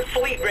battered our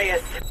fleet,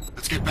 Reyes.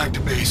 Let's get back to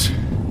base.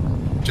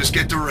 Just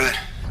get to Red.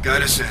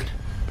 Guide us in.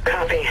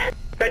 Copy.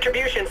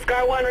 Retribution,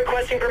 Scar 1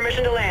 requesting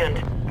permission to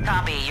land.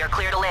 Copy, you're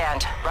clear to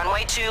land.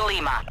 Runway 2,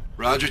 Lima.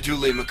 Roger 2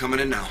 Lima coming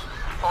in now.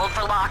 Hold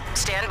for lock,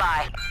 stand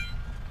by.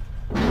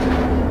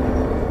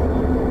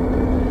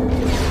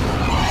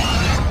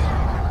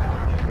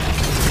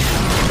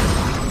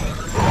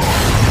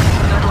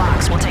 Good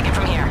locks, we'll take it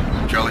from here.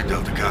 Charlie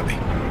Delta, copy.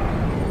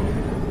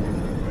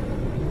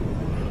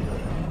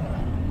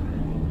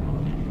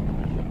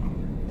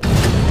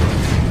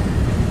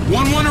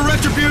 One to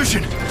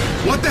Retribution!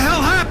 What the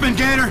hell happened,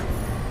 Gator?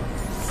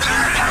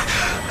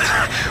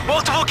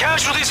 Multiple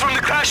casualties from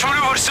the crash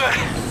maneuver, sir.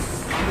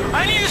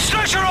 I need a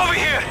stretcher over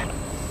here.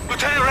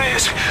 Lieutenant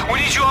Reyes, we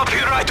need you up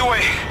here right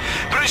away.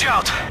 Bridge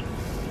out.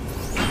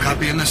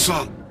 Copy in the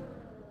assault.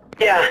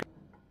 Yeah.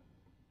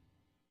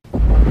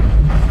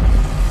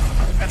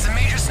 That's a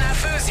major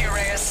snafus here,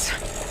 Reyes.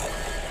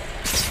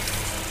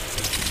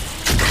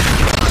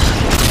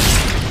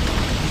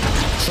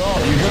 Saul,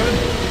 you good?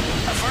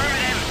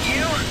 Affirmative,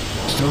 you?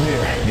 Still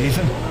here.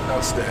 Ethan?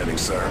 Outstanding,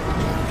 sir.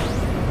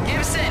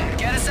 Gibson,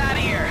 get us out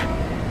of here.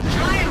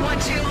 Ryan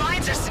 1-2,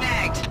 lines are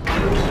snagged.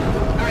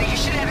 Alright, you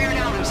should have here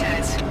now,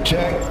 Lieutenant.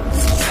 Check.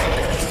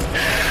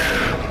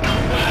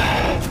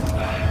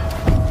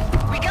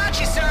 We got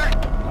you, sir.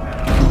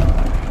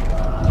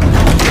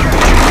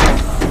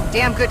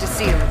 Damn good to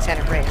see you,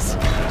 Lieutenant Reyes.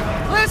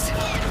 Liz,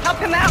 help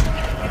him out.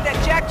 Get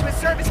that jack to his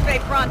service bay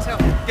pronto.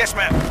 Yes,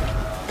 ma'am.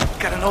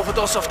 Got an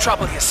overdose of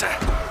trouble here, sir.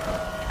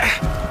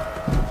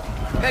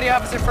 Petty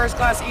Officer First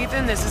Class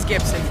Ethan, this is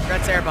Gibson,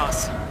 Brett's air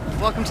boss.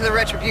 Welcome to the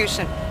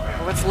Retribution,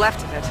 or what's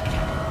left of it.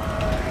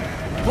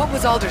 What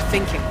was Alder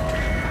thinking?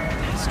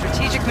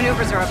 Strategic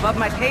maneuvers are above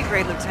my pay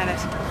grade, Lieutenant.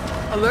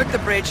 Alert the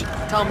bridge.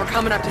 Tell him we're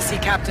coming up to see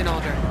Captain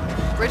Alder.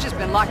 Bridge has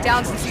been locked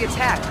down since the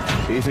attack.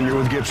 Ethan, you're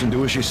with Gibson.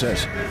 Do as she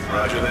says.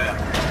 Roger that.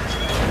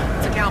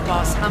 It's a count,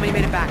 boss. How many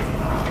made it back?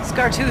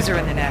 Scar 2s are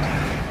in the net.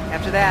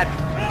 After that,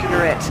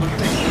 you're it.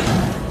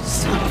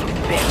 Son of a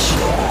bitch.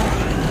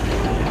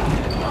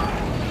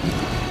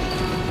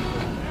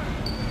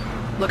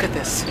 Look at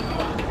this.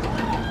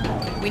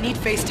 We need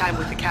FaceTime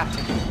with the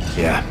captain.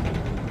 Yeah.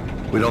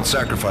 We don't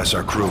sacrifice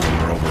our crew when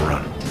we're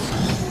overrun.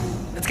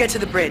 Let's get to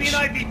the bridge.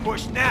 IV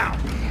push now.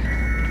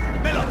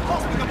 Miller,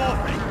 tossing them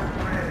off me.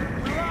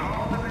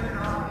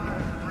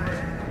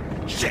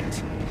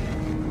 Shit.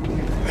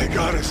 They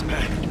got us,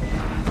 man.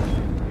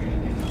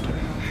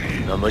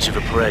 Not much of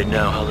a parade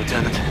now, huh,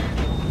 Lieutenant?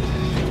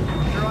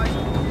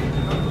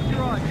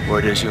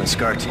 Word is you and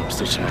Scar Team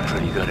stitching up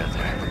pretty good out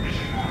there.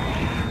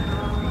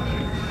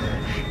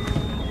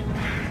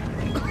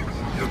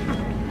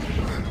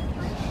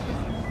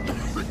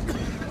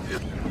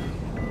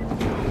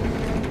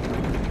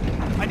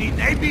 I need an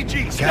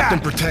APG. Captain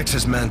protects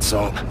his men,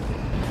 Salt.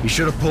 He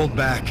should have pulled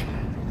back.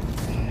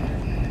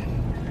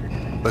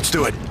 Let's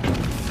do it.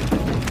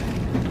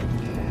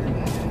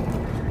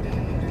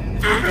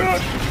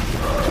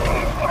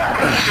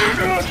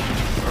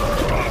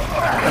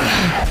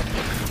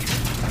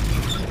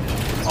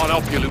 Can't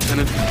help you,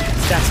 Lieutenant.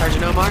 Staff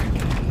Sergeant Omar?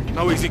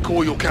 No easy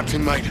call, your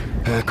captain, mate.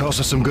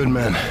 Cost us some good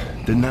men.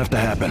 Didn't have to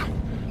happen.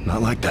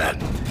 Not like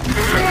that.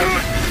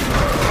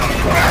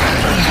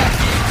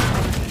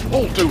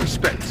 All due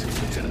respect,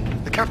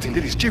 Lieutenant. The captain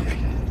did his duty.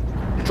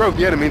 He drove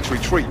the enemy into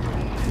retreat.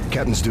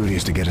 Captain's duty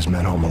is to get his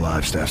men home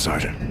alive, Staff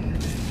Sergeant.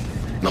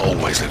 Not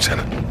always,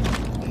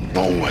 Lieutenant.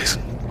 Not always.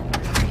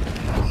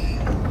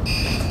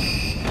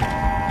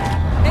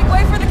 Make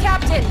way for the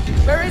captain!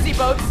 Where is he,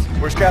 Boats?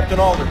 Where's Captain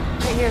Alder?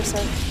 Right here,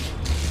 sir.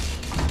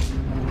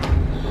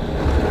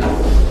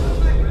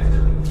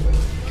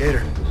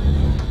 Gator.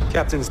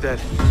 Captain's dead.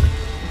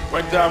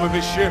 Went down with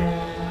his ship.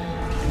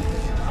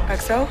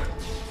 XO?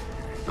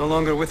 No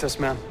longer with us,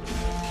 ma'am.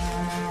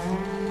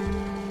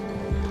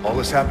 All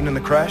this happened in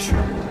the crash?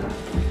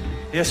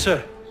 Yes,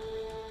 sir.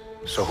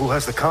 So who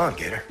has the con,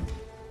 Gator?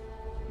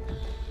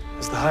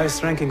 As the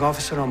highest-ranking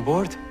officer on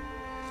board,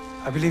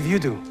 I believe you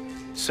do,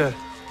 sir.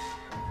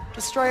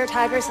 Destroyer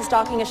Tigris is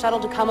docking a shuttle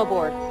to come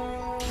aboard.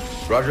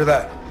 Roger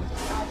that.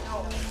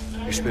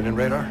 You spinning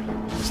radar?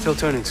 Still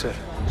turning, sir.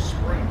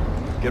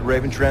 Get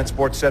Raven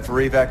transport set for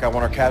evac. I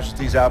want our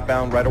casualties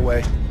outbound right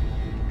away.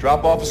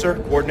 Drop officer,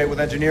 coordinate with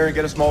engineering,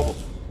 get us mobile.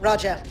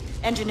 Roger.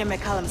 Engineer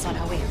McCullum's on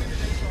her way.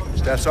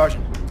 Staff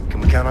Sergeant, can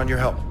we count on your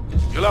help?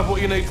 You'll have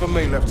what you need from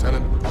me,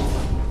 Lieutenant.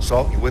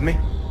 Salt, you with me?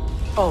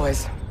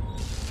 Always.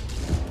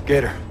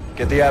 Gator,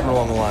 get the Admiral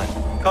on the line.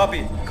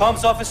 Copy.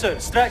 Comms officer,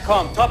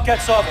 Stratcom, Top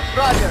Cat Sovereign.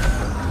 Roger.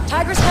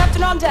 Tigris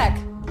captain on deck.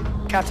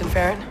 Captain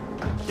Farron.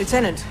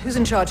 Lieutenant, who's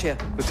in charge here?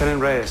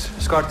 Lieutenant Reyes,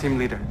 SCAR team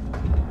leader.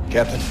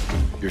 Captain,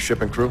 your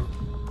ship and crew?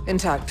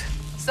 Intact.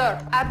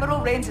 Sir,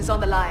 Admiral Rains is on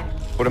the line.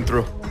 Put him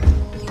through.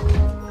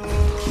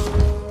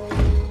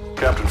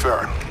 Captain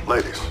Farron,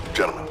 ladies,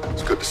 gentlemen,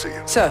 it's good to see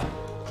you. Sir.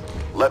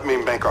 Let me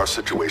make our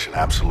situation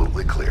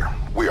absolutely clear.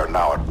 We are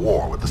now at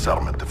war with the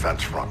Settlement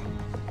Defense Front.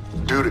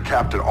 Due to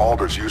Captain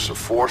Alder's use of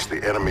force,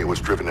 the enemy was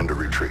driven into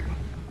retreat.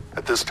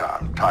 At this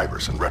time,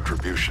 Tigris and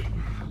Retribution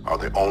are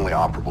the only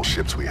operable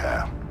ships we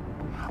have.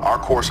 Our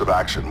course of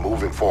action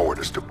moving forward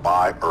is to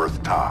buy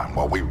Earth time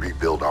while we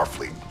rebuild our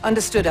fleet.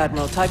 Understood,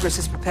 Admiral. Tigris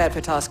is prepared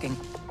for tasking.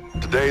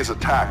 Today's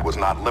attack was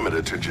not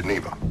limited to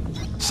Geneva.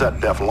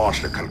 SetDef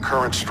launched a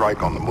concurrent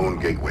strike on the Moon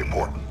Gateway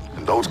port,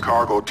 and those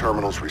cargo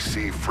terminals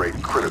receive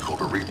freight critical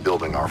to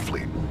rebuilding our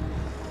fleet.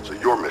 So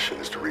your mission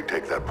is to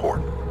retake that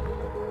port.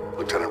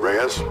 Lieutenant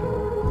Reyes,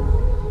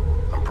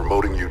 I'm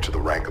promoting you to the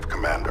rank of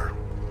commander.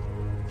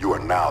 You are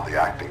now the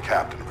acting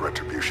captain of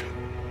Retribution.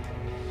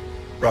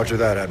 Roger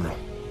that, Admiral.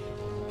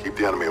 Keep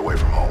the enemy away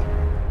from home.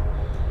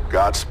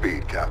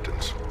 Godspeed,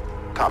 captains.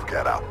 Top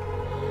Cat out.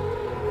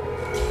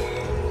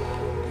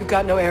 We've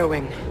got no air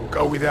wing. We'll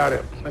go without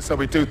it. That's how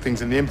we do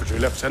things in the infantry,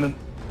 Lieutenant.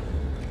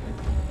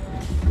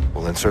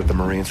 We'll insert the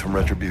Marines from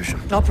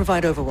Retribution. I'll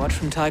provide overwatch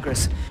from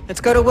Tigris.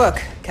 Let's go to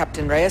work,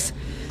 Captain Reyes.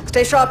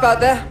 Stay sharp out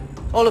there.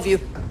 All of you.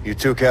 You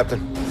too,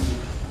 Captain.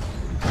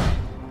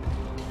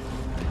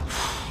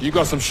 You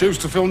got some shoes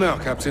to fill now,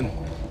 Captain.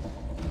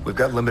 We've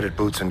got limited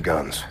boots and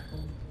guns.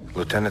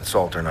 Lieutenant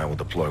Salter and I will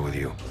deploy with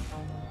you.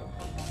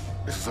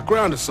 This is a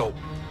ground assault.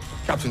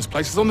 Captain's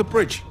place is on the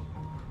bridge.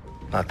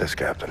 Not this,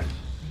 Captain.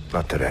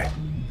 Not today.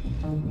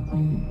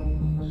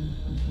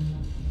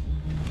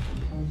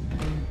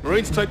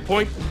 Marines take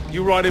point.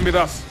 You ride in with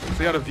us.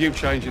 See how the view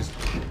changes.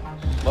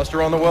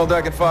 Muster on the well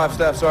deck at 5,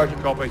 Staff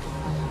Sergeant. Copy.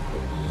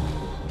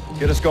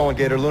 Get us going,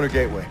 Gator. Lunar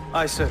Gateway.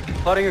 Aye, sir.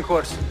 Plotting a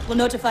course. We'll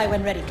notify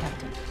when ready,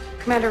 Captain.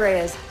 Commander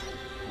Reyes.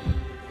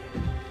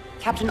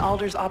 Captain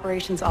Alder's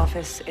operations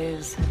office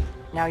is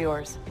now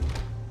yours.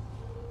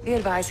 Be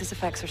advised his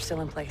effects are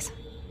still in place.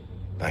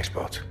 Thanks,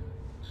 Boats.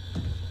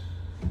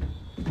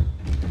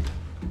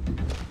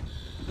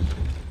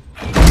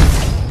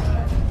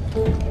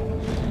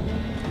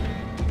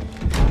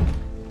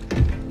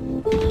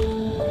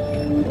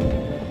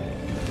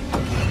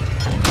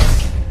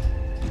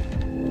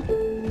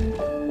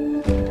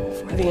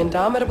 For the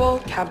indomitable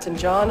Captain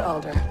John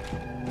Alder.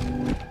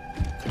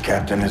 The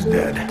captain is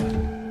dead.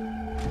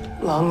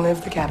 Long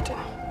live the captain.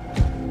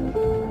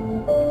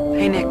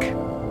 Hey, Nick.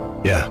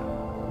 Yeah.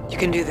 You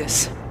can do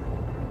this.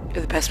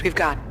 You're the best we've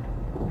got.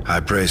 High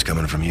praise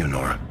coming from you,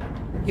 Nora.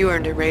 You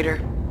earned it, Raider.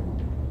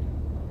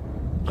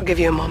 I'll give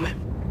you a moment.